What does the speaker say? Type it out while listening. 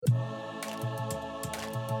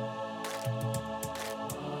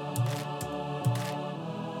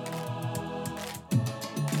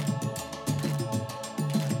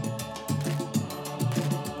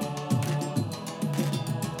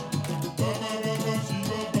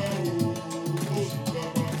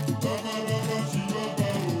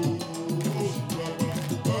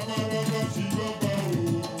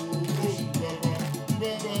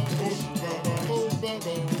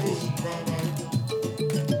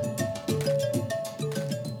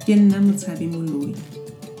Ke nna Motshabi Moloi,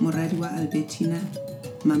 moradi wa Albertina,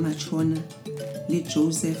 Mama Chona, le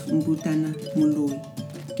Joseph Mbutana Moloi.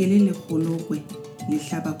 Ke le lekgolokwe le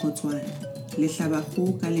hlaba Botswana, le hlaba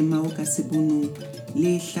kgoho ka lemao ka sebonong,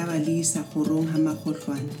 le hlaba le isa kgorong ha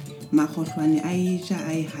makgohlwane. Makgohlwane a eja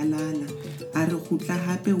a e halala, a re kgutla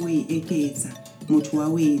hape o e eketsa, motho wa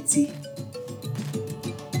wetsi.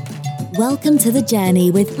 Welcome to the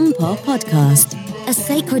Journey with Mpo podcast, a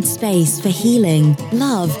sacred space for healing,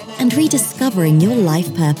 love, and rediscovering your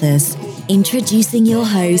life purpose. Introducing your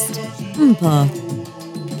host, Mpo.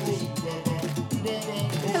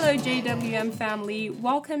 Hello, JWM family.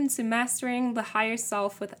 Welcome to Mastering the Higher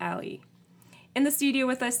Self with Ali. In the studio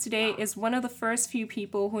with us today is one of the first few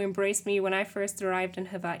people who embraced me when I first arrived in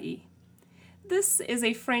Hawaii. This is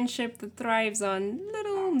a friendship that thrives on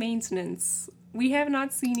little maintenance. We have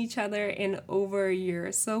not seen each other in over a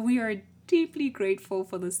year, so we are deeply grateful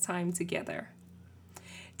for this time together.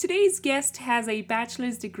 Today's guest has a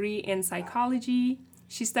bachelor's degree in psychology.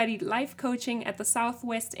 She studied life coaching at the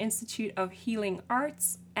Southwest Institute of Healing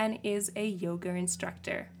Arts and is a yoga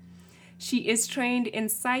instructor. She is trained in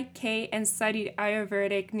Psych K and studied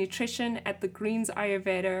Ayurvedic nutrition at the Greens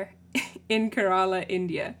Ayurveda in Kerala,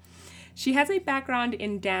 India. She has a background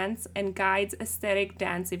in dance and guides aesthetic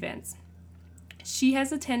dance events. She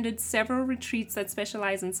has attended several retreats that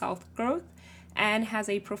specialize in self-growth and has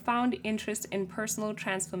a profound interest in personal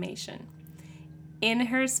transformation. In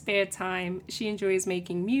her spare time, she enjoys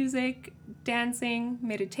making music, dancing,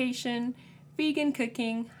 meditation, vegan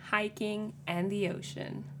cooking, hiking, and the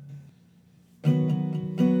ocean. I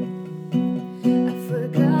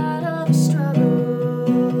forgot all the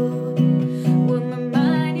struggle, what my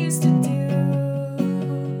mind used to do.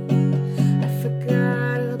 I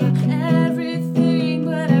forgot about everything,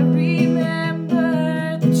 but I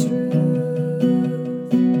remember the truth.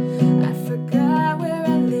 I forgot where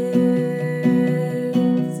I lived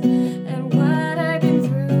and what I've been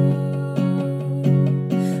through.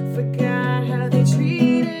 Forgot how they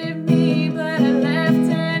treated me, but I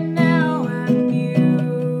left and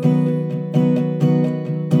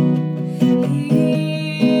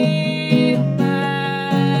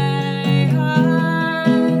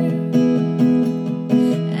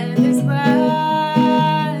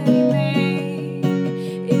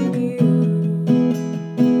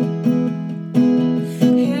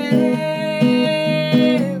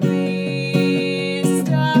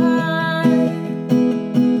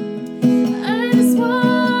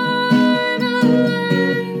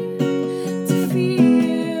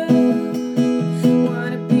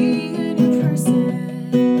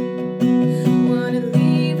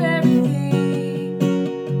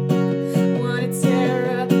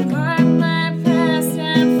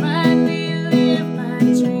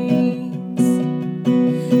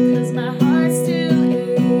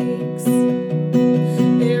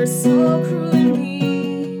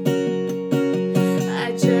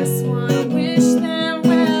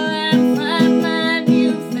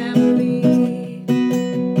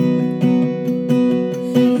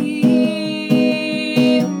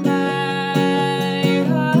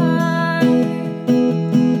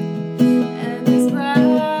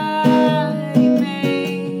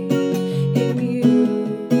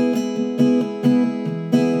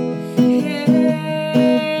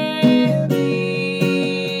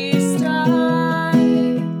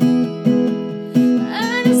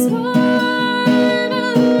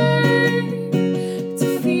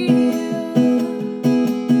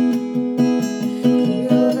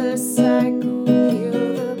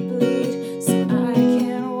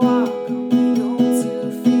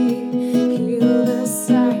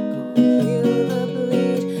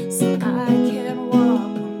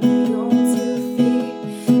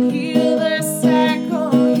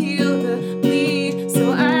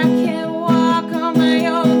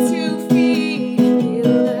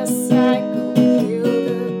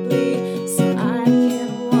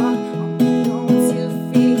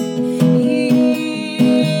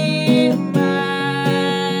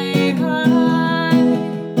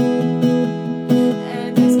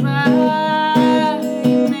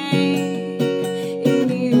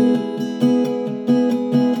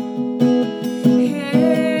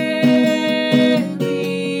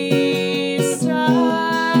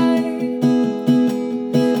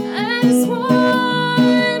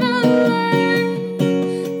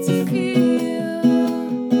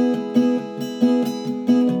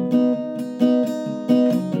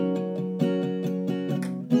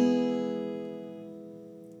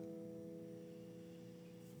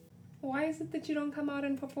that you don't come out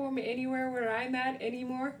and perform anywhere where I'm at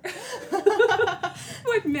anymore?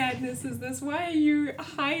 What madness is this? Why are you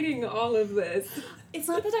hiding all of this? It's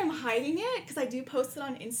not that I'm hiding it, because I do post it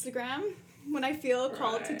on Instagram when I feel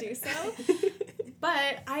called to do so.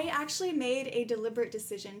 But I actually made a deliberate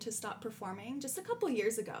decision to stop performing just a couple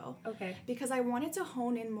years ago. Okay. Because I wanted to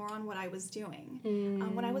hone in more on what I was doing.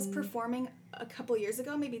 When I was performing a couple years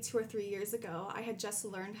ago, maybe 2 or 3 years ago, I had just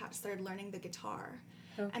started learning the guitar.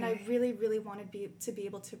 Okay. And I really, really wanted to be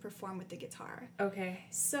able to perform with the guitar. Okay.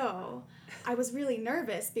 So I was really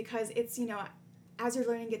nervous because it's, as you're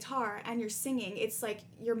learning guitar and you're singing, it's like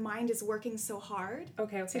your mind is working so hard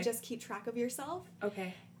to just keep track of yourself.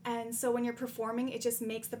 Okay. And so when you're performing, it just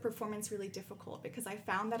makes the performance really difficult, because I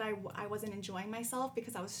found that I wasn't enjoying myself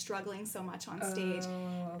because I was struggling so much on stage.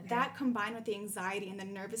 Okay. That combined with the anxiety and the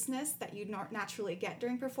nervousness that you naturally get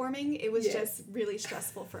during performing, it was just really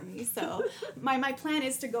stressful for me. So my plan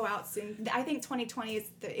is to go out soon. I think 2020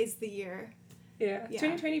 is the year. Yeah.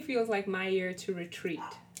 2020 feels like my year to retreat.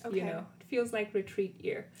 Okay. It feels like retreat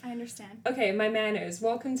year. I understand. Okay, my manners.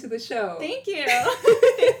 Welcome to the show. Thank you.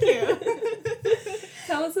 Thank you.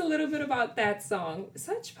 Tell us a little bit about that song.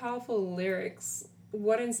 Such powerful lyrics.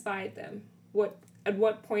 What inspired them? At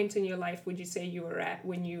what point in your life would you say you were at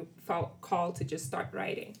when you felt called to just start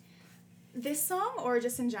writing? This song, or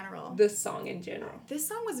just in general? This song in general. This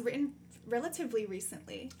song was written relatively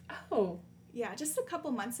recently. Oh. Yeah, just a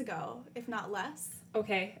couple months ago, if not less.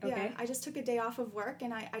 Okay. Yeah, I just took a day off of work,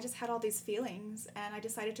 and I just had all these feelings, and I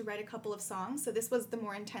decided to write a couple of songs. So this was the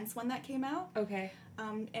more intense one that came out. Okay.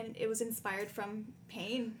 And it was inspired from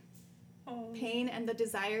pain. Oh. Pain and the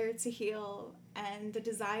desire to heal, and the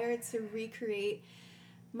desire to recreate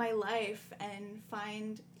my life and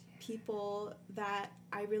find people that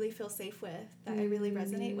I really feel safe with, that I really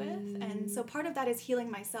resonate with. And so part of that is healing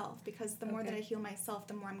myself, because the more that I heal myself,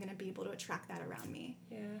 the more I'm going to be able to attract that around me.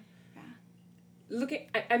 Yeah. Yeah.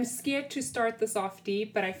 I'm scared to start this off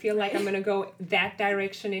deep, but I feel like I'm going to go that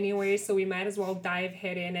direction anyway, so we might as well dive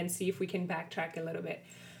head in and see if we can backtrack a little bit.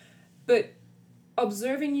 But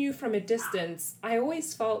observing you from a distance, I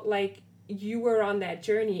always felt like you were on that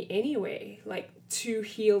journey anyway, like to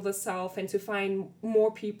heal the self and to find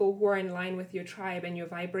more people who are in line with your tribe and your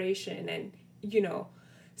vibration, and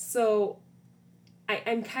so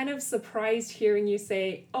I'm kind of surprised hearing you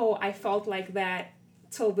say, oh, I felt like that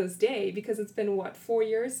till this day, because it's been 4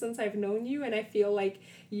 years since I've known you, and I feel like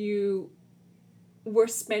you were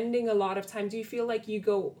spending a lot of time. Do you feel like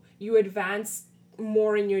you advance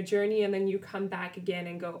more in your journey and then you come back again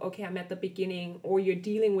and go, okay, I'm at the beginning, or you're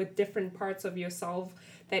dealing with different parts of yourself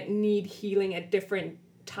that need healing at different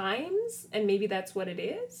times, and maybe that's what it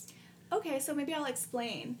is? Okay, so maybe I'll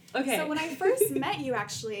explain. Okay. So when I first met you,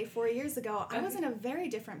 actually, 4 years ago, I was in a very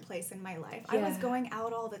different place in my life. I was Yeah. going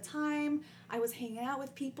out all the time. I was hanging out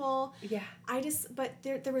with people. Yeah. But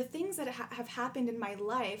there were things that have happened in my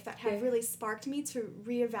life that have really sparked me to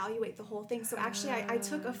reevaluate the whole thing. So actually, I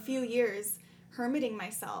took a few years hermiting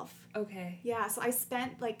myself. Okay. Yeah, so I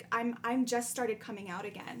spent, I'm just started coming out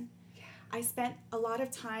again. Yeah. I spent a lot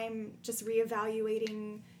of time just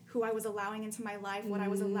reevaluating who I was allowing into my life, what I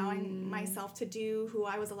was allowing myself to do, who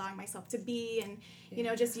I was allowing myself to be, and,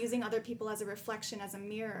 just using other people as a reflection, as a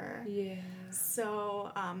mirror. Yeah.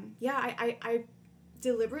 So, I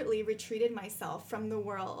deliberately retreated myself from the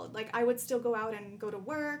world. Like, I would still go out and go to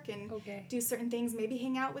work and do certain things, maybe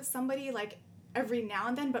hang out with somebody, like, every now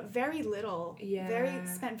and then, but very little. Yeah.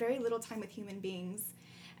 Spent very little time with human beings.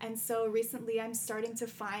 And so recently I'm starting to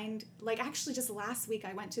find, actually just last week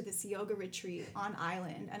I went to this yoga retreat on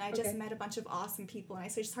island, and I just met a bunch of awesome people, and I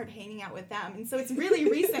just started hanging out with them. And so it's really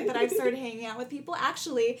recent that I've started hanging out with people.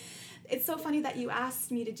 Actually, it's so funny that you asked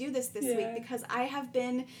me to do this week, because I have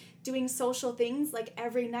been doing social things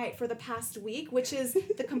every night for the past week, which is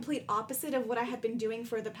the complete opposite of what I had been doing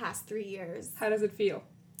for the past 3 years. How does it feel?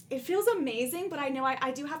 It feels amazing, but I know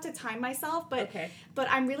I do have to time myself, but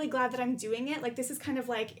I'm really glad that I'm doing it. This is kind of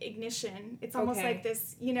like ignition. It's almost like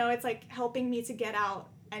this, it's like helping me to get out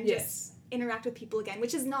and just interact with people again,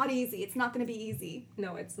 which is not easy. It's not going to be easy.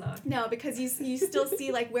 No, it's not. No, because you still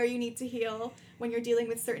see where you need to heal when you're dealing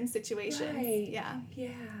with certain situations. Right. Yeah. Yeah.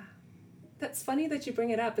 That's funny that you bring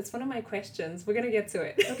it up. It's one of my questions. We're going to get to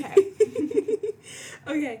it. Okay.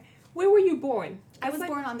 Okay. Where were you born? I was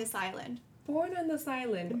born on this island. Born on this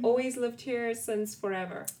island. Always lived here since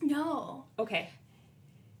forever. No. Okay.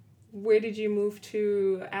 where did you move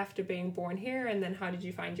to after being born here, and then how did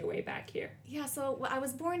you find your way back here? Yeah, so I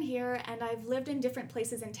was born here, and I've lived in different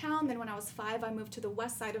places in town. Then when I was 5, I moved to the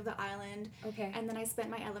west side of the island. Okay. And then I spent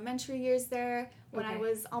my elementary years there. When I Okay.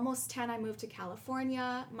 was almost 10, I moved to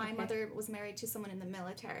California. My Okay. mother was married to someone in the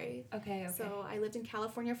military. Okay. So I lived in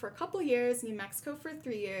California for a couple years, New Mexico for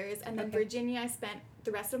 3 years, and then Okay. Virginia, I spent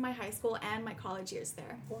the rest of my high school and my college years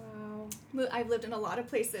there. Wow. I've lived in a lot of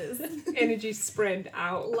places. Energy spread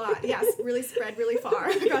out. A lot, yes, really spread really far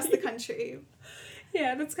across the country.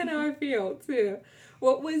 Yeah, that's kind of how I feel too.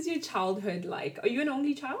 What was your childhood like? Are you an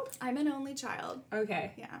only child? I'm an only child.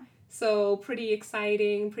 Okay. Yeah. So pretty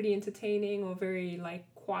exciting, pretty entertaining, or very like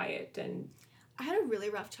quiet and I had a really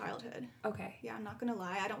rough childhood. okay. Yeah, I'm not gonna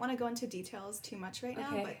lie. I don't want to go into details too much right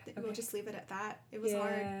now, Okay, but we'll okay. just leave it at that. It was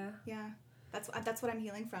hard. Yeah, that's what I'm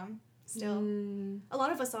healing from. Still, a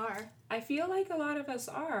lot of us are. I feel like a lot of us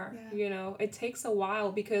are. Yeah. You know, it takes a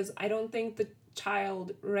while because I don't think the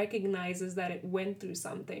child recognizes that it went through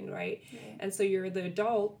something, right? Right. And so you're the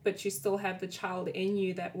adult, but you still have the child in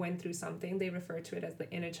you that went through something. They refer to it as the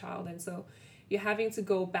inner child. And so you're having to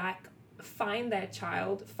go back, find that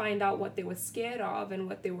child, find out what they were scared of and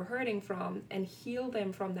what they were hurting from, and heal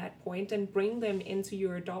them from that point and bring them into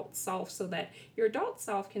your adult self so that your adult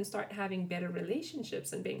self can start having better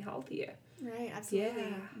relationships and being healthier. Right. Absolutely.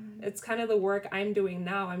 Yeah. It's kind of the work I'm doing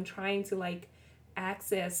now. I'm trying to like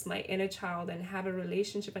access my inner child and have a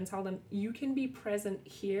relationship and tell them, you can be present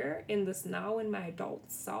here in this now in my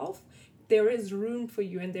adult self. There is room for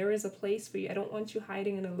you and there is a place for you. I don't want you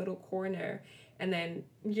hiding in a little corner and then,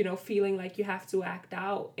 you know, feeling like you have to act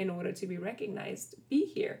out in order to be recognized. Be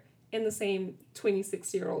here in the same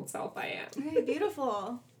 26-year-old self I am. Right.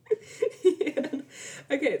 Beautiful. Yeah.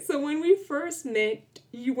 Okay, so when we first met,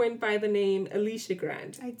 you went by the name Alicia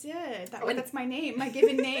Grant. I did. And- That's my name, my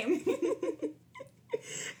given name.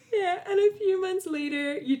 Yeah, and a few months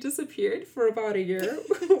later, you disappeared for about a year,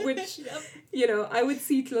 which, Yep. you know, I would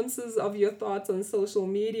see glimpses of your thoughts on social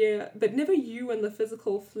media, but never you in the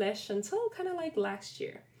physical flesh until kind of like last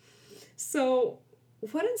year. So,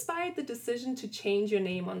 what inspired the decision to change your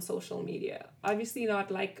name on social media? Obviously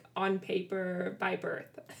not like on paper by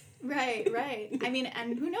birth. Right. I mean,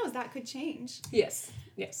 and who knows, that could change. Yes.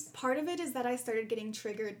 Part of it is that I started getting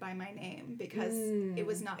triggered by my name because it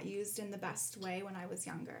was not used in the best way when I was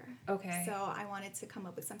younger. Okay. So I wanted to come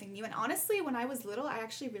up with something new. And honestly, when I was little, I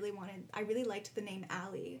really liked the name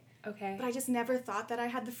Allie. Okay. But I just never thought that I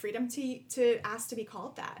had the freedom to ask to be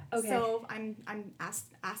called that. Okay. So I'm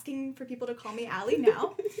asking for people to call me Allie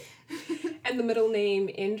now. And the middle name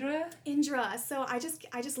Indra? Indra. So I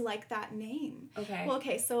just like that name. Okay. Well,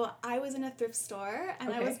 okay, so I was in a thrift store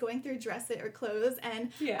and I Okay. was going through dress it or clothes and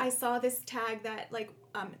Yeah. I saw this tag that like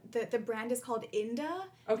the brand is called Inda. And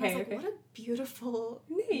I Okay, was like, okay. what a beautiful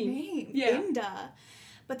Name. name. Yeah. Inda.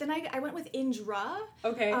 But then I went with Indra.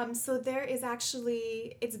 Okay. So there is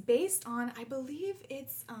actually, it's based on, I believe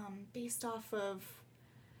it's based off of,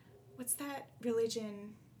 what's that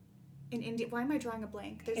religion in India? Why am I drawing a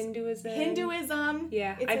blank? There's Hinduism.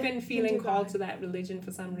 Yeah, It's I've a been feeling Hindu called god. to that religion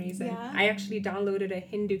for some reason. Yeah? I actually downloaded a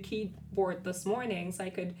Hindu keyboard this morning so I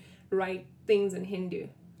could write things in Hindu.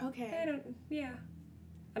 Okay.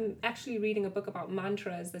 I'm actually reading a book about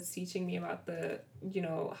mantras that's teaching me about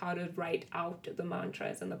how to write out the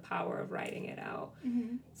mantras and the power of writing it out.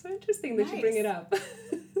 Mm-hmm. So interesting that you bring it Nice. up.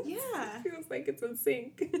 Yeah. It feels like it's in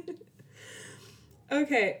sync.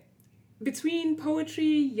 Okay. Between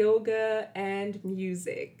poetry, yoga, and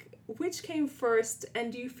music, which came first,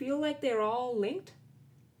 and do you feel like they're all linked?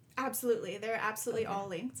 Absolutely. They're absolutely Okay. all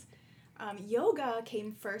linked. Yoga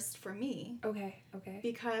came first for me Okay.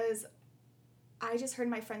 because I just heard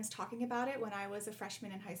my friends talking about it when I was a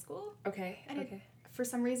freshman in high school. Okay. And for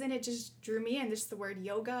some reason, it just drew me and just the word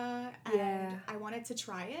yoga. And Yeah. I wanted to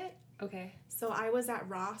try it. Okay. So I was at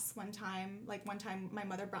Ross one time. My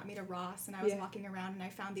mother brought me to Ross and I was Yeah. walking around and I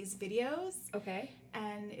found these videos. Okay.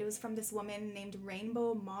 And it was from this woman named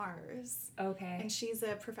Rainbow Mars. Okay. And she's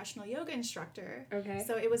a professional yoga instructor. Okay.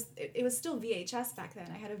 So it was still VHS back then.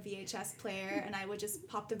 I had a VHS player and I would just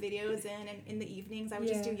pop the videos in, and in the evenings I would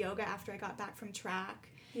just do Yeah. yoga after I got back from track.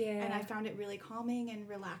 Yeah. And I found it really calming and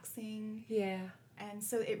relaxing. Yeah. And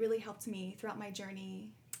so it really helped me throughout my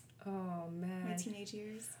journey, Oh my man. teenage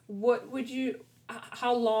years.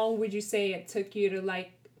 How long would you say it took you to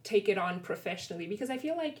like take it on professionally? Because I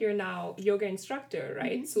feel like you're now yoga instructor,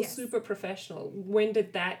 right? Mhm, So yes. super professional. When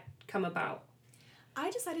did that come about?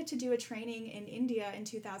 I decided to do a training in India in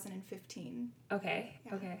 2015. Okay.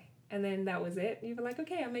 Yeah. Okay. And then that was it. You were like,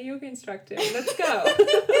 okay, I'm a yoga instructor. Let's go.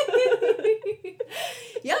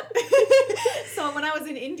 Yep. So when I was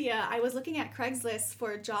in India, I was looking at Craigslist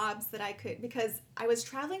for jobs that I could, because I was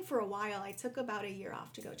traveling for a while. I took about a year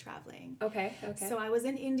off to go traveling. Okay. So I was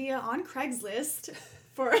in India on Craigslist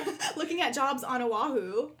for looking at jobs on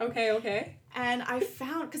Oahu. Okay. And I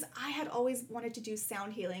found, because I had always wanted to do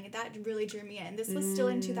sound healing, and that really drew me in. This was still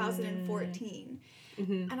in 2014.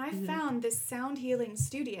 And I found this sound healing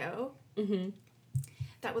studio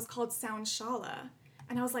that was called Sound Shala.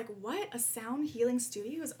 And I was like, what? A sound healing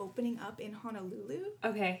studio is opening up in Honolulu?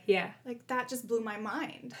 Okay, yeah. Like, that just blew my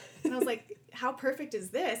mind. And I was like, how perfect is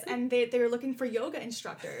this? And they were looking for yoga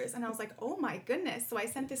instructors. And I was like, oh my goodness. So I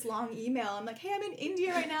sent this long email. I'm like, hey, I'm in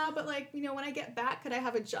India right now, but like, you know, when I get back, could I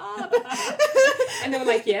have a job? And they were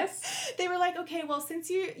like, yes? They were like, okay, well, since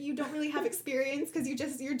you don't really have experience because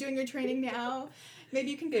you're doing your training now, maybe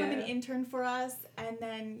you can come and intern for us and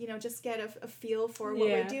then, you know, just get a feel for what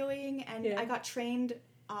we're doing. And I got trained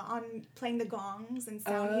on playing the gongs and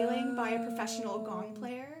sound healing by a professional gong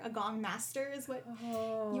player. A gong master is what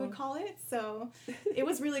you would call it. So it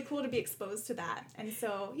was really cool to be exposed to that. And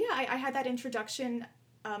so, yeah, I had that introduction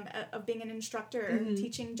of being an instructor,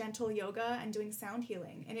 teaching gentle yoga and doing sound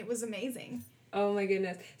healing. And it was amazing. Oh my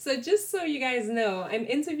goodness. So just so you guys know, I'm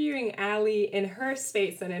interviewing Allie in her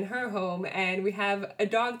space and in her home, and we have a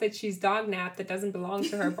dog that she's dog napped that doesn't belong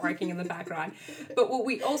to her barking in the background. But what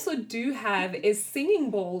we also do have is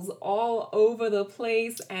singing bowls all over the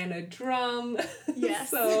place and a drum. Yes.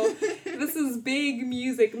 So this is big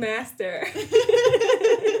music master.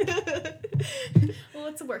 Well,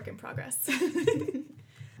 it's a work in progress.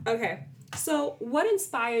 Okay. So what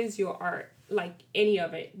inspires your art? Like any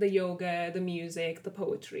of it, the yoga, the music, the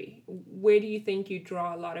poetry. Where do you think you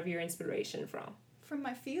draw a lot of your inspiration from? From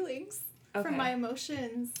my feelings, Okay. from my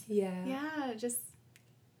emotions. Yeah. Yeah, just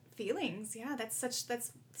feelings. Yeah, that's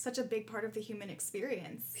such a big part of the human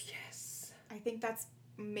experience. Yes. I think that's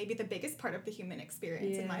maybe the biggest part of the human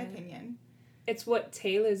experience, in my Yeah. opinion. It's what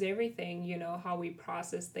tailors everything, you know, how we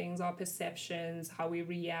process things, our perceptions, how we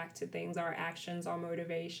react to things, our actions, our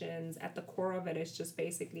motivations. At the core of it is just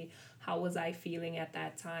basically, how was I feeling at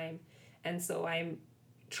that time? And so I'm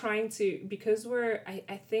trying to, because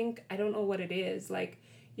I think, I don't know what it is, like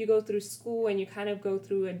you go through school and you kind of go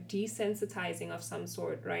through a desensitizing of some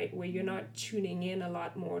sort, right? Where you're not tuning in a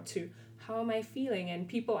lot more to, how am I feeling? And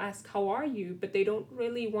people ask, how are you? But they don't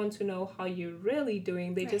really want to know how you're really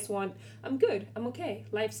doing. They just want, I'm good, I'm okay,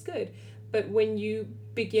 life's good. But when you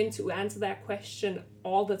begin to answer that question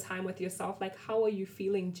all the time with yourself, like, how are you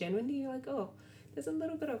feeling genuinely? You're like, oh, there's a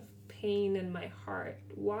little bit of pain in my heart.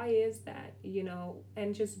 Why is that? You know,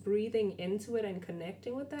 and just breathing into it and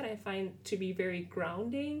connecting with that, I find to be very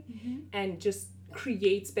grounding and just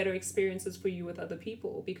creates better experiences for you with other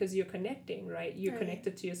people, because you're connecting, right? You're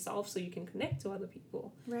connected to yourself so you can connect to other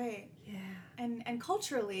people. Right. Yeah. And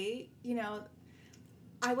culturally, you know,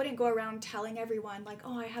 I wouldn't go around telling everyone like,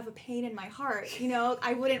 oh, I have a pain in my heart. You know,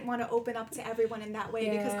 I wouldn't want to open up to everyone in that way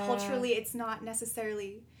because culturally it's not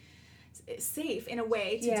necessarily safe in a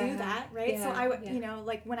way to do that, right? So you know,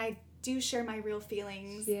 like when I do share my real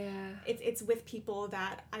feelings, it's with people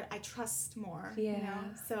that I trust more, you know?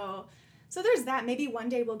 So there's that. Maybe one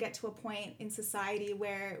day we'll get to a point in society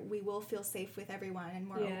where we will feel safe with everyone and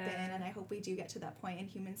more open, and I hope we do get to that point in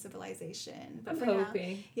human civilization. But I'm for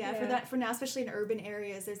hoping. now, for now, especially in urban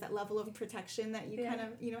areas, there's that level of protection that you kind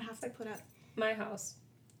of, you know, have to put up. My house,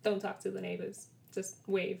 don't talk to the neighbors. Just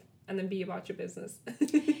wave and then be about your business. Yeah, I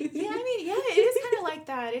mean, it is kind of like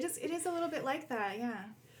that. It is a little bit like that, yeah.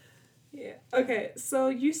 Yeah. Okay, so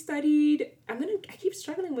you studied, I keep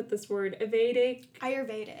struggling with this word, Ayurvedic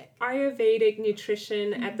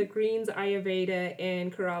nutrition at the Greens Ayurveda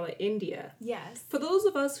in Kerala, India. Yes. For those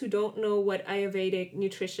of us who don't know what Ayurvedic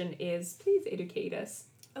nutrition is, please educate us.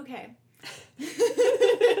 Okay.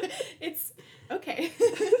 It's okay.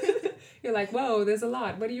 You're like, whoa, there's a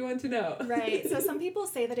lot. What do you want to know? Right. So some people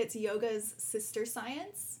say that it's yoga's sister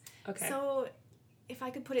science. Okay. So if I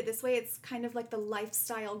could put it this way, it's kind of like the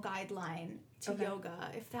lifestyle guideline to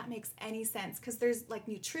yoga, if that makes any sense. Because there's like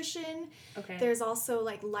nutrition. Okay. There's also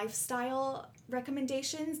like lifestyle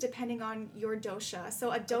recommendations depending on your dosha.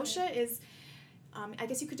 So a dosha is, I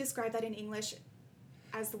guess you could describe that in English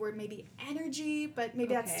as the word maybe energy, but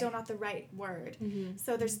maybe that's still not the right word. Mm-hmm.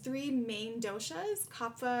 So there's 3 main doshas,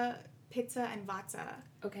 Kapha, Pitta, and Vata.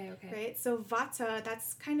 Okay. Right? So Vata,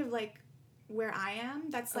 that's kind of like where I am.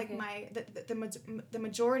 That's like the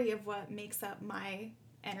majority of what makes up my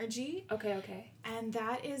energy. Okay. And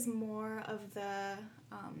that is more of the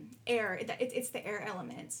air. It's the air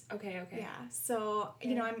element. Okay. Yeah. So,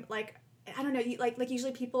 you know, I'm like, I don't know, like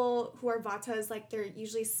usually people who are Vatas, like they're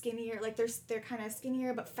usually skinnier, like they're kind of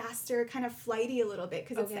skinnier but faster, kind of flighty a little bit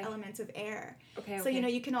because it's the element of air. So you know,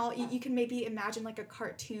 you can maybe imagine like a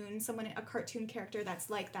cartoon character that's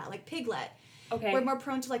like that, like Piglet. We're more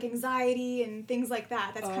prone to like anxiety and things like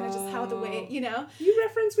that. That's kind of just how the way, you know. You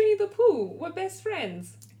reference Winnie the Pooh. We're best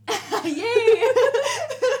friends. Yay!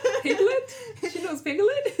 Piglet? She knows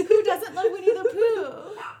Piglet? Who doesn't love Winnie the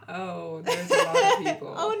Pooh? Oh, there's a lot of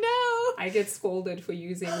people. Oh no! I get scolded for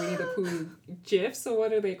using Winnie the Pooh GIFs, so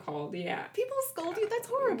what are they called? Yeah. People scold you? That's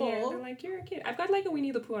horrible. Yeah, they're like, you're a kid. I've got like a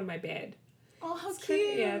Winnie the Pooh on my bed. Oh, how It's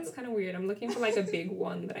cute. Yeah, it's kind of weird. I'm looking for like a big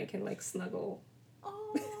one that I can like snuggle.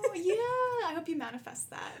 Oh, yeah. I hope you manifest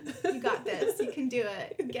that. You got this. You can do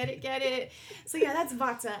it. Get it. So yeah, that's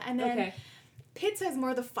Vata. And then Pitta is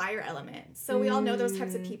more the fire element. So we all know those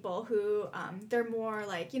types of people who they're more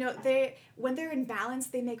like, you know, when they're in balance,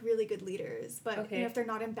 they make really good leaders. But you know, if they're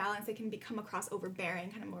not in balance, they can come across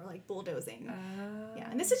overbearing, kind of more like bulldozing. Yeah,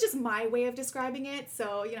 and this is just my way of describing it.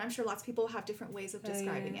 So, you know, I'm sure lots of people have different ways of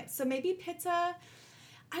describing it. So maybe Pitta,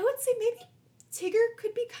 I would say maybe Tigger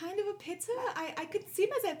could be kind of a Pitta. I could see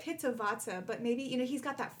him as a Pitta Vata, but maybe, you know, he's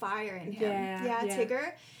got that fire in him. Yeah.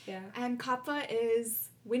 Tigger. Yeah. And Kappa is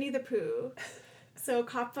Winnie the Pooh. So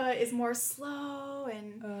Kappa is more slow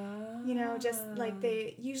and, you know, just like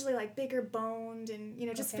they usually like bigger boned and, you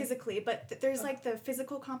know, just physically. But there's like the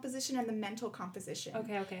physical composition and the mental composition.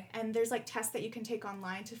 Okay. And there's like tests that you can take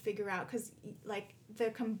online to figure out, because like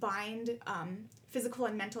the combined physical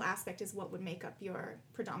and mental aspect is what would make up your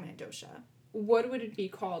predominant dosha. What would it be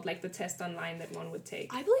called, like the test online that one would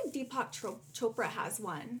take? I believe Deepak Chopra has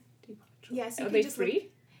one. Deepak Chopra. Yes. Are they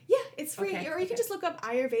free? Yeah, it's free. Or you can just look up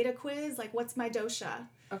Ayurveda quiz, like what's my dosha?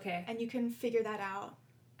 Okay. And you can figure that out.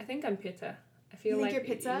 I think I'm Pitta. I feel you like think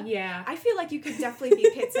you're Pitta? Yeah. I feel like you could definitely be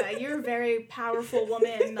Pitta. You're a very powerful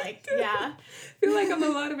woman. Like, yeah. I feel like I'm a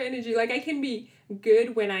lot of energy. Like I can be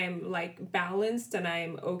good when I'm like balanced and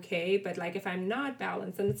I'm okay, but like if I'm not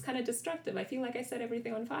balanced, then it's kind of destructive. I feel like I set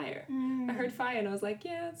everything on fire. I heard fire and I was like,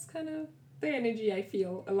 yeah, it's kind of the energy I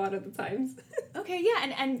feel a lot of the times. Okay,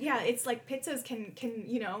 yeah, and yeah, it's like Pittas can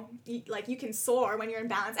you know, like you can soar when you're in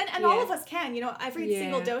balance, and all of us can, you know, every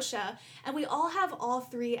single dosha, and we all have all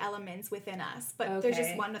three elements within us, but there's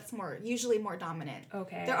just one that's usually more dominant.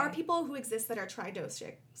 Okay. There are people who exist that are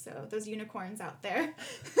tridoshic, so those unicorns out there.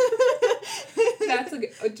 That's a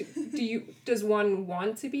good. Does one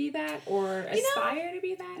want to be that or aspire to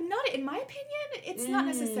be that? Not in my opinion. It's not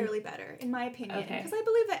necessarily better, in my opinion, because I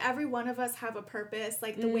believe that every one of us have a purpose,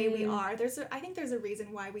 like the way we are. I think there's a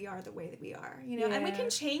reason why we are the way that we are, you know, and we can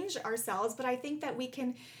change ourselves, but I think that we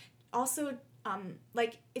can also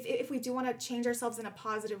like if we do want to change ourselves in a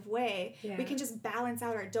positive way, we can just balance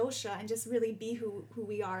out our dosha and just really be who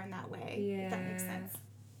we are in that way. If that makes sense.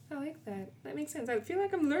 I like that. That makes sense. I feel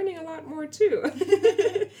like I'm learning a lot more too.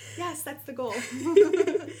 Yes, that's the goal.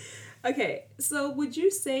 Okay, so would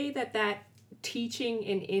you say that teaching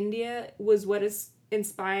in India was what has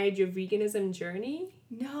inspired your veganism journey?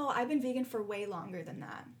 No, I've been vegan for way longer than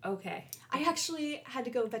that. Okay. I actually had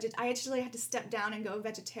to step down and go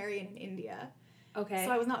vegetarian in India. Okay.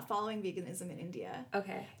 So I was not following veganism in India.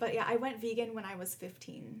 Okay. But yeah, I went vegan when I was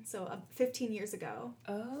 15, so 15 years ago.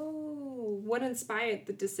 Oh, what inspired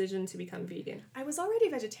the decision to become vegan? I was already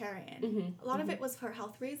vegetarian. A lot of it was for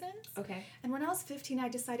health reasons. Okay. And when I was 15, I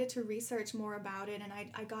decided to research more about it, and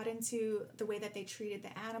I got into the way that they treated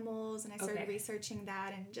the animals, and I started researching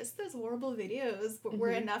that, and just those horrible videos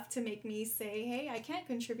were enough to make me say, hey, I can't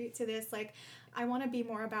contribute to this. Like, I want to be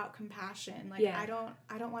more about compassion. Like, I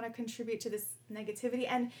don't want to contribute to this negativity.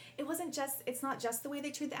 And it's not just the way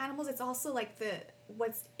they treat the animals, it's also like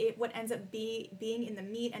what ends up being in the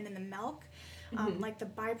meat and in the milk, like the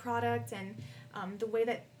byproduct, and the way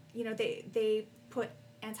that, you know, they put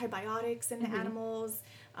antibiotics in the animals.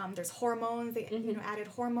 There's hormones, they you know, added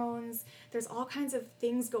hormones. There's all kinds of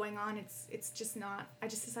things going on. It's just not, I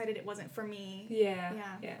just decided it wasn't for me. Yeah.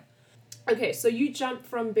 Okay, so you jumped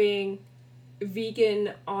from being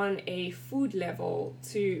vegan on a food level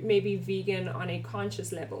to maybe vegan on a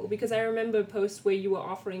conscious level, because I remember a post where you were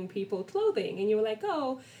offering people clothing and you were like,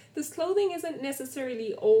 oh, this clothing isn't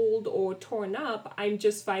necessarily old or torn up, I'm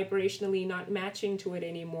just vibrationally not matching to it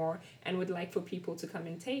anymore and would like for people to come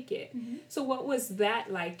and take it. So what was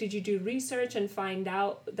that like? Did you do research and find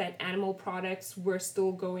out that animal products were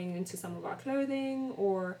still going into some of our clothing,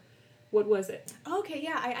 or what was it? Okay,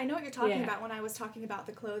 yeah, I know what you're talking about when I was talking about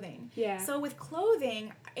the clothing. Yeah. So with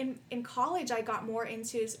clothing, in college, I got more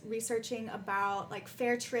into researching about like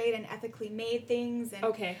fair trade and ethically made things. And,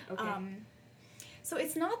 So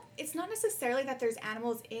it's not necessarily that there's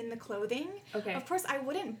animals in the clothing. Okay. Of course, I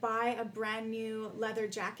wouldn't buy a brand new leather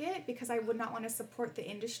jacket because I would not want to support the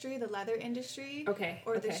industry, the leather industry. Okay.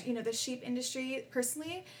 Or okay. the sheep industry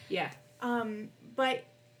personally. Yeah. But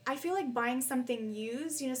I feel like buying something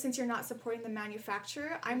used, since you're not supporting the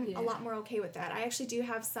manufacturer, I'm Yeah. a lot more okay with that. I actually do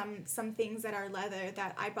have some things that are leather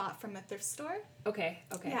that I bought from a thrift store. Okay.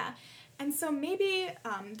 Yeah. And so maybe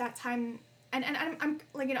that time, and I'm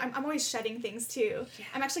like, I'm always shedding things too. Yeah.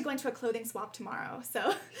 I'm actually going to a clothing swap tomorrow.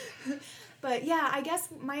 So, but yeah, I guess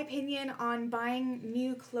my opinion on buying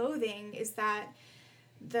new clothing is that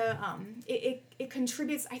it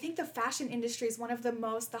contributes. I think the fashion industry is one of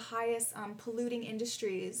the highest polluting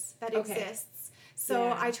industries that exists. So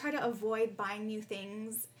Yeah. I try to avoid buying new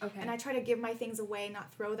things, Okay. and I try to give my things away,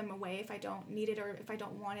 not throw them away if I don't need it or if I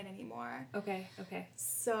don't want it anymore. Okay.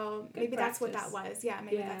 So Good maybe that's what that practice. was. Yeah,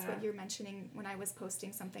 maybe that's Yeah. what you're mentioning when I was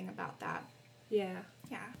posting something about that. Yeah.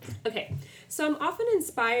 Yeah. Okay, so I'm often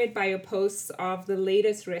inspired by your posts of the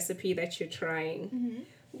latest recipe that you're trying. Mm-hmm.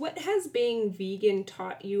 What has being vegan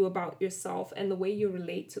taught you about yourself and the way you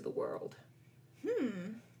relate to the world?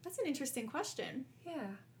 That's an interesting question.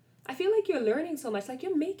 Yeah. I feel like you're learning so much. Like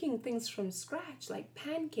you're making things from scratch, like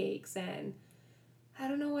pancakes, and I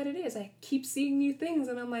don't know what it is. I keep seeing new things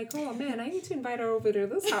and I'm like, oh man, I need to invite her over to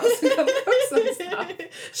this house and come cook some stuff.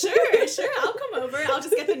 Sure, I'll come over. I'll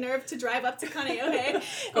just get the nerve to drive up to Kaneohe.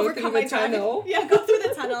 Go through the tunnel? Yeah, go through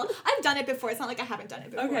the tunnel. I've done it before. It's not like I haven't done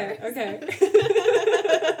it before. Okay.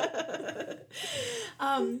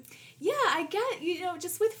 Yeah, I get,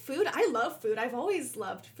 just with food, I love food. I've always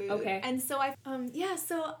loved food. Okay. And so I've always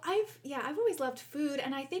loved food.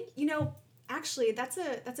 And I think, actually, that's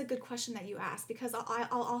a good question that you asked, because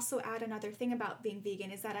I'll also add another thing about being vegan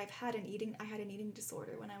is that I had an eating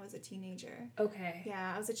disorder when I was a teenager. Okay.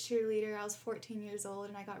 Yeah, I was a cheerleader. I was 14 years old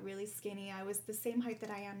and I got really skinny. I was the same height that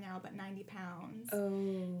I am now, but 90 pounds.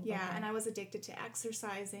 Oh. Yeah, okay. and I was addicted to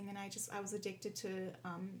exercising, and I was addicted to,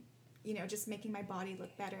 just making my body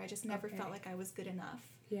look better. I just never felt like I was good enough.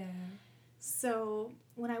 Yeah. So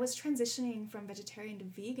when I was transitioning from vegetarian to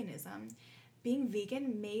veganism, being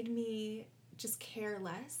vegan made me just care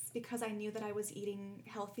less because I knew that I was eating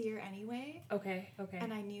healthier anyway. Okay.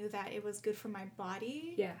 And I knew that it was good for my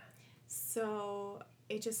body. Yeah. So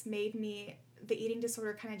it just made me, the eating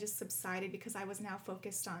disorder kind of just subsided because I was now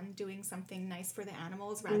focused on doing something nice for the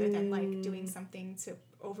animals rather than like doing something to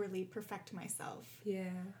overly perfect myself.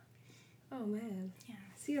 Yeah. Oh man. Yeah.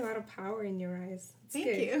 I see a lot of power in your eyes. It's Thank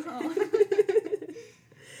good. you.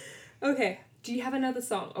 Okay. Do you have another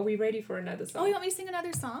song? Are we ready for another song? Oh, you want me to sing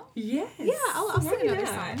another song? Yes. Yeah, I'll sing Why another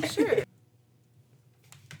not? song. Sure.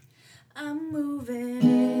 I'm moving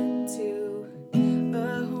into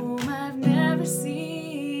a home I've never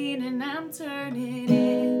seen, and I'm turning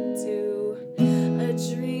into a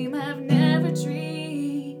dream I've never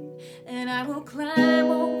dreamed, and I will climb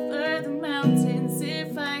over the mountains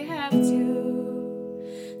if I have to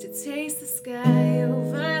taste the sky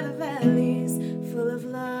over the valleys full of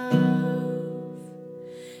love,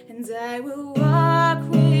 and I will walk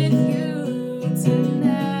with you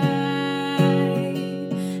tonight.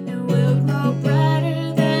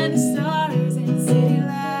 Brighter than the stars and city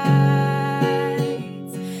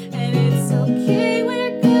lights. And it's okay,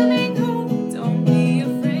 we're coming home. Don't be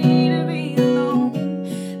afraid to be alone,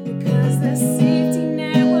 because the safety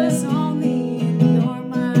net was only in your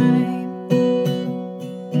mind.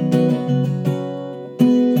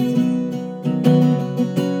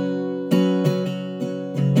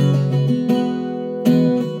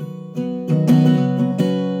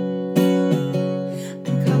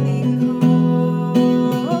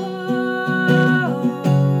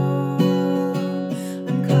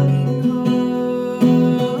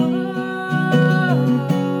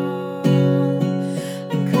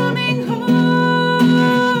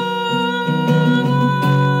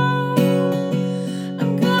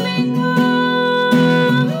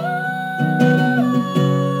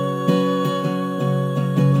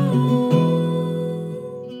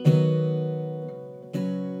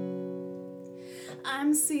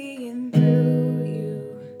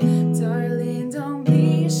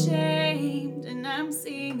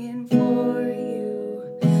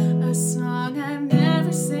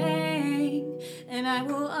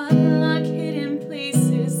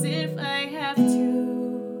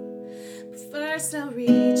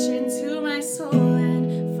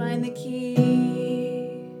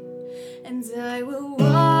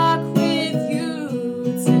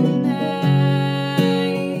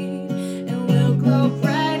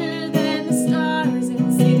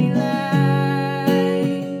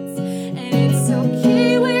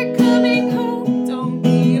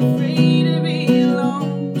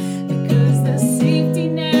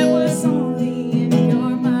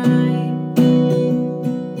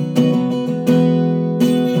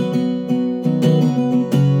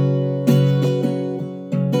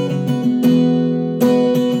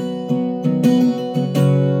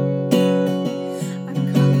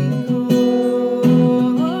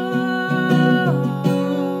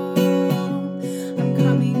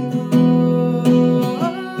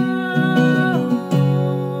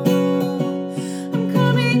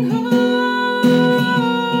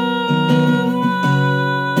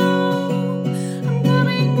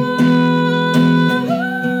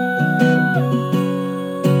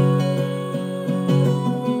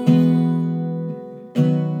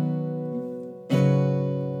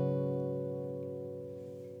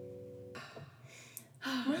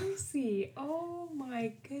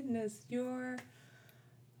 goodness, your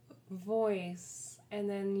voice and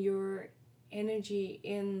then your energy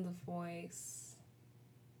in the voice.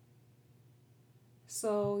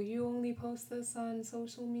 So you only post this on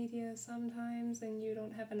social media sometimes, and you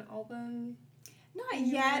don't have an album? Not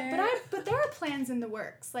yet, but there are plans in the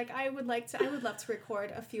works. Like I would love to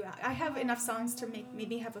record a few. I have enough songs to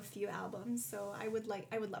maybe have a few albums, so I would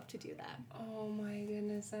love to do that. Oh my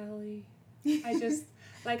goodness, Allie. I just,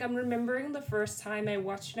 like, I'm remembering the first time I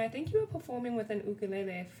watched you, and I think you were performing with an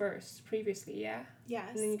ukulele first, previously, yeah? Yes.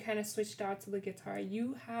 And then you kind of switched out to the guitar.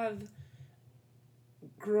 You have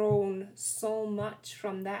grown so much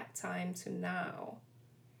from that time to now.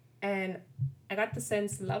 And I got the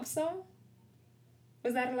sense, love song?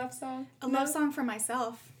 Was that a love song? A love song for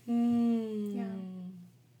myself. Yeah.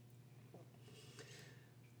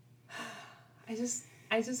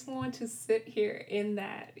 I just want to sit here in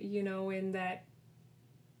that, in that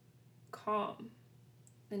calm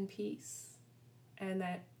and peace and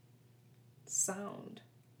that sound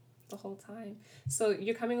the whole time. So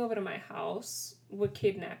you're coming over to my house, we're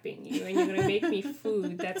kidnapping you, and you're going to make me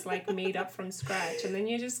food that's like made up from scratch, and then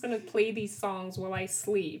you're just going to play these songs while I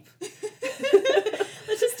sleep.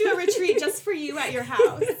 Let's just do a retreat just for you at your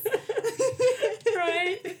house.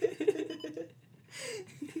 Right?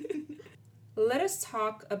 Let us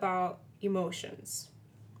talk about emotions.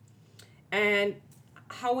 And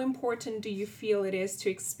how important do you feel it is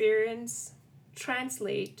to experience,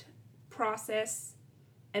 translate, process,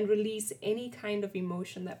 and release any kind of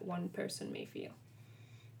emotion that one person may feel?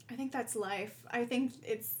 I think that's life. I think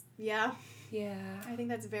it's, yeah. Yeah. I think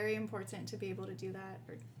that's very important to be able to do that,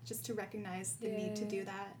 or just to recognize the need to do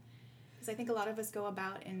that. Because I think a lot of us go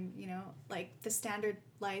about in, like the standard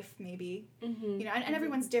life maybe, and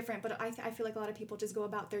everyone's different, but I feel like a lot of people just go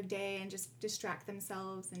about their day and just distract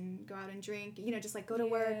themselves and go out and drink, just like go to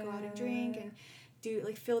work, go out and drink and do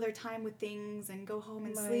like fill their time with things and go home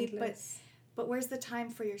and sleep. But where's the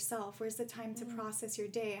time for yourself? Where's the time to process your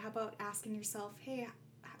day? How about asking yourself, hey,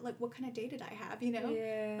 like what kind of day did I have,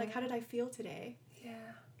 Like how did I feel today? Yeah.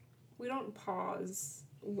 We don't pause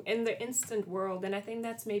in the instant world, and I think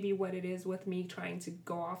that's maybe what it is with me trying to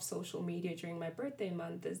go off social media during my birthday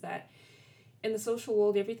month, is that in the social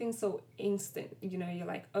world everything's so instant. You're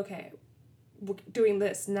like, okay, we're doing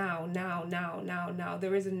this now.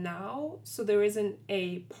 There isn't now, so there isn't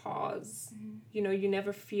a pause. You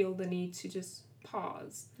never feel the need to just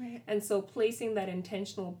pause. Right. And so placing that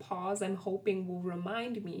intentional pause, I'm hoping will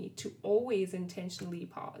remind me to always intentionally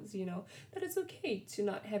pause, that it's okay to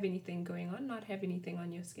not have anything going on, not have anything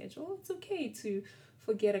on your schedule. It's okay to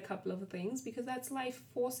forget a couple of things, because that's life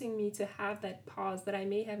forcing me to have that pause that I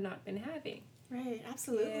may have not been having. Right,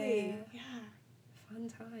 absolutely. Yeah. Fun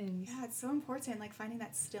times. Yeah, it's so important, like finding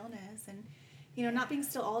that stillness and, not being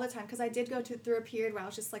still all the time, because I did go through a period where I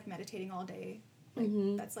was just like meditating all day.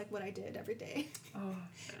 Like, that's like what I did every day. Oh,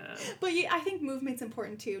 yeah. But yeah, I think movement's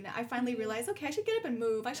important too. Now I finally realized, okay, I should get up and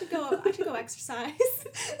move. I should go exercise.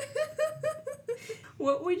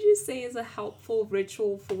 What would you say is a helpful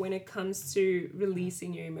ritual for when it comes to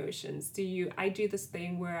releasing your emotions? I do this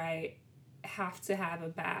thing where I have to have a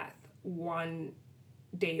bath one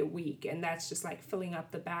day a week, and that's just like filling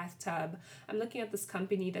up the bathtub. I'm looking at this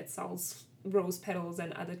company that sells rose petals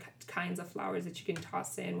and other kinds of flowers that you can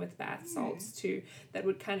toss in with bath salts too, that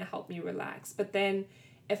would kind of help me relax. But then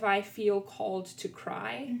if I feel called to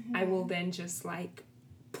cry, I will then just like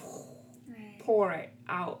pour it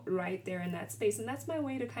out right there in that space, and that's my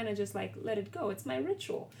way to kind of just like let it go. It's my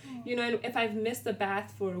ritual. And if I've missed a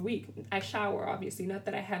bath for a week, I shower, obviously, not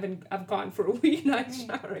that I've gone for a week not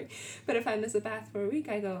showering, but if I miss a bath for a week,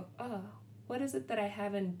 I go, oh, what is it that I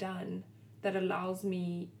haven't done that allows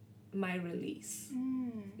me my release?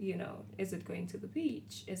 Is it going to the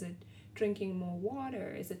beach? Is it drinking more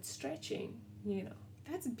water? Is it stretching?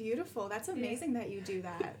 That's beautiful. That's amazing that you do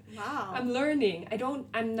that. Wow. I'm learning.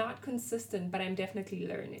 I'm not consistent, but I'm definitely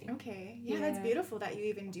learning. Okay. Yeah, that's beautiful that you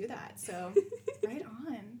even do that. So, right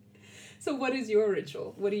on. So what is your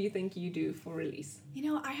ritual? What do you think you do for release?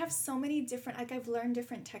 I have so many different, I've learned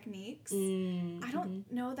different techniques. I don't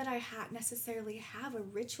know that I necessarily have a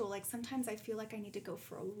ritual. Like sometimes I feel like I need to go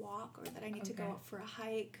for a walk, or that I need to go out for a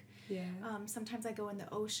hike. Yeah. Sometimes I go in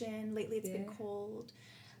the ocean. Lately it's been cold.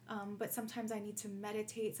 But sometimes I need to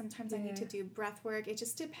meditate. Sometimes I need to do breath work. It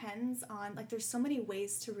just depends on, like, there's so many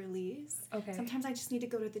ways to release. Okay. Sometimes I just need to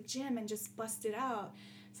go to the gym and just bust it out.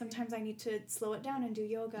 Sometimes I need to slow it down and do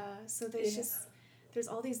yoga. So there's just, there's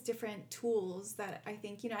all these different tools that I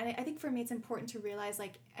think, and I think for me it's important to realize,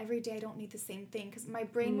 like, every day I don't need the same thing, because my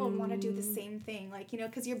brain will want to do the same thing, like,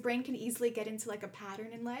 because your brain can easily get into like a pattern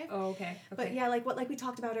in life. Oh, okay. But yeah, like we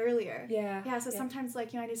talked about earlier. Yeah. So sometimes,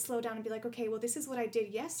 like, I need to slow down and be like, okay, well, this is what I did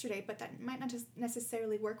yesterday, but that might not just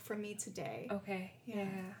necessarily work for me today. Okay. Yeah.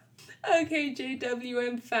 Okay,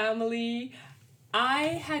 JWM family. I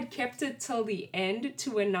had kept it till the end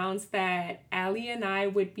to announce that Ali and I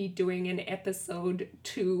would be doing an episode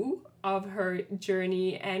 2 of her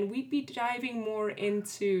journey, and we'd be diving more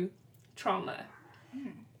into trauma.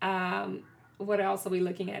 What else are we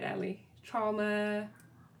looking at, Ali? Trauma.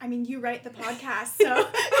 I mean, you write the podcast, so.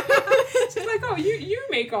 She's like, oh, you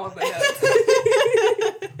make all the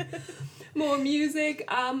notes. More music.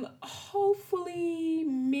 Hopefully,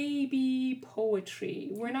 maybe poetry.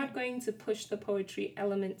 We're not going to push the poetry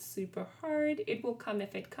element super hard. It will come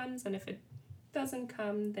if it comes, and if it doesn't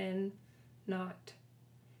come, then not.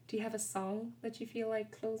 Do you have a song that you feel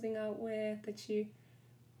like closing out with that you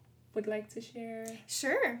would like to share?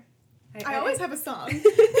 Sure. I always have a song.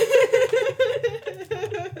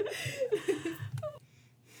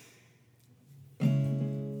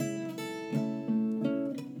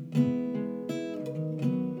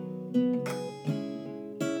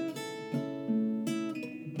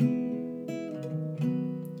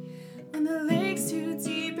 When the lake's too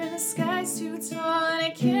deep and the sky's too tall and I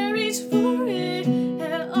can't reach for it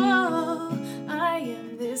at all, I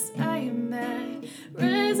am this, I am that,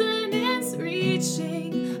 resonance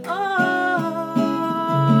reaching all,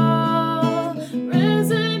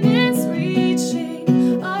 resonance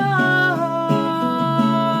reaching all.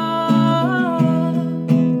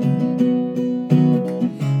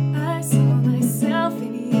 I saw myself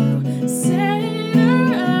in you,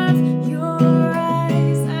 center of your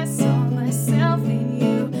eyes. I saw myself in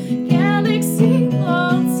you, galaxy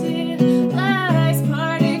multiplies,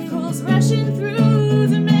 particles rushing through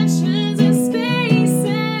dimensions and space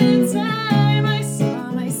and time. I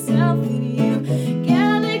saw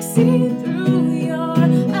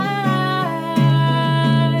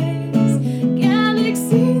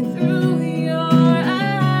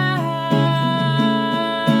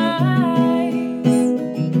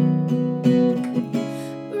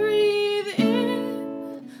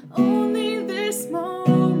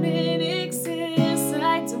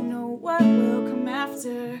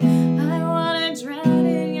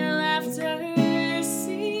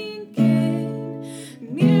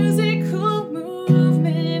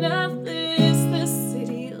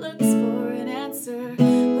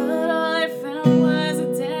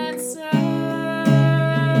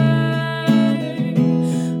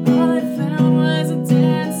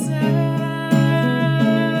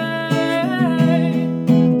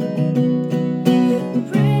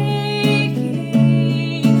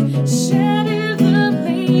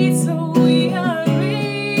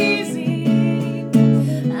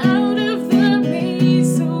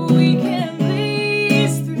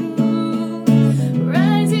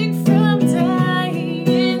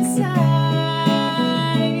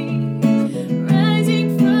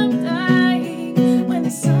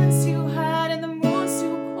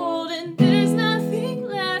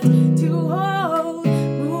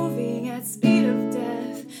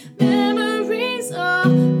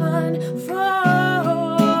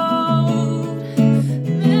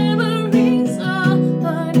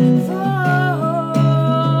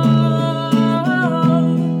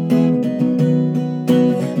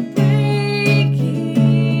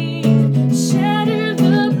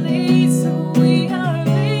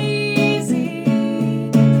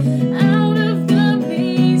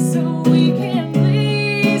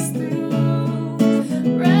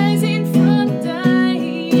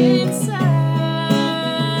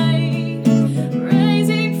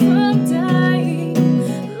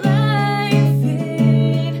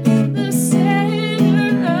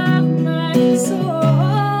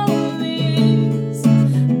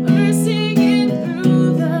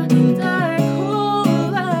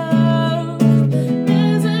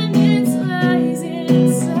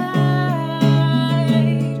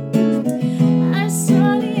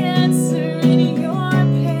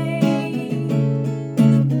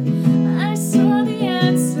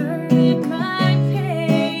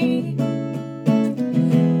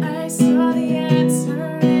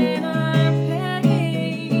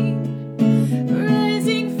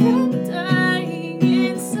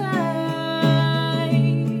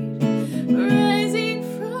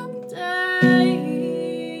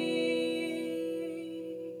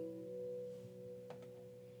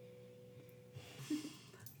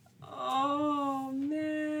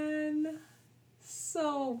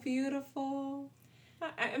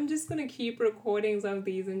I'm just gonna keep recordings of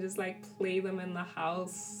these and just like play them in the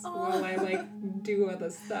house while I like do other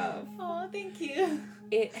stuff. Oh, thank you.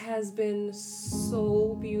 It has been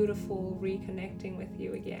so beautiful reconnecting with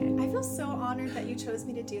you again. I feel so honored that you chose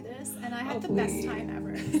me to do this, and I had the please. best time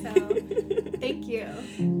ever. So, thank you.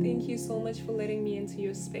 Thank you so much for letting me into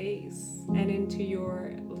your space and into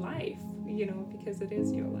your life, you know, because it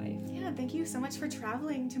is your life. Yeah, thank you so much for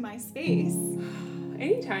traveling to my space.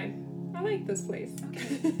 Anytime. I like this place.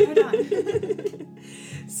 Okay, right on.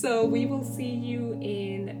 So we will see you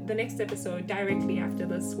in the next episode directly after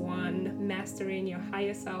this one, Mastering Your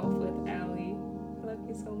Higher Self with Ali. I love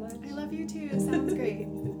you so much. I love you too. Sounds great.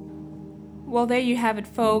 Well, there you have it,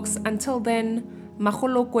 folks. Until then,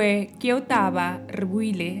 maholo kwe, kia o taba, re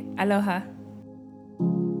buile. Aloha.